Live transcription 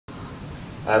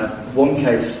One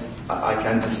case I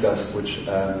can discuss, which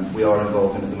we are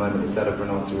involved in at the moment, is that of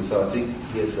Renato Usatый.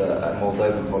 He is a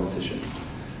Moldovan politician.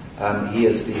 He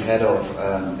is the head of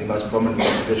the most prominent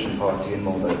opposition party in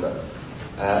Moldova,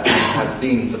 and has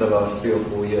been for the last 3 or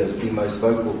 4 years the most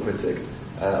vocal critic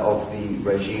of the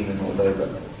regime in Moldova.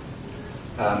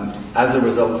 As a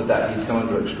result of that, he's come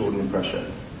under extraordinary pressure.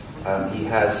 He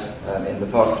has, in the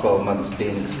past 12 months,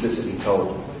 been explicitly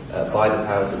told by the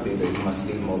powers that be that he must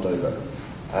leave Moldova.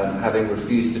 Having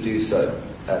refused to do so,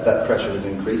 that pressure has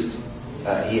increased.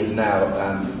 He is now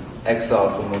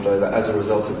exiled from Moldova as a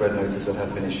result of red notices that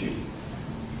have been issued.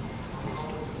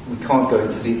 We can't go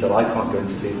into detail, I can't go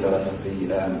into detail as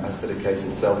to the case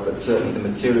itself, but certainly the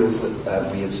materials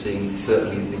that we have seen,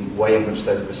 certainly the way in which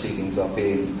those proceedings are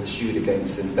being pursued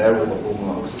against him, bear all the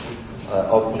hallmarks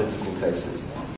of political cases.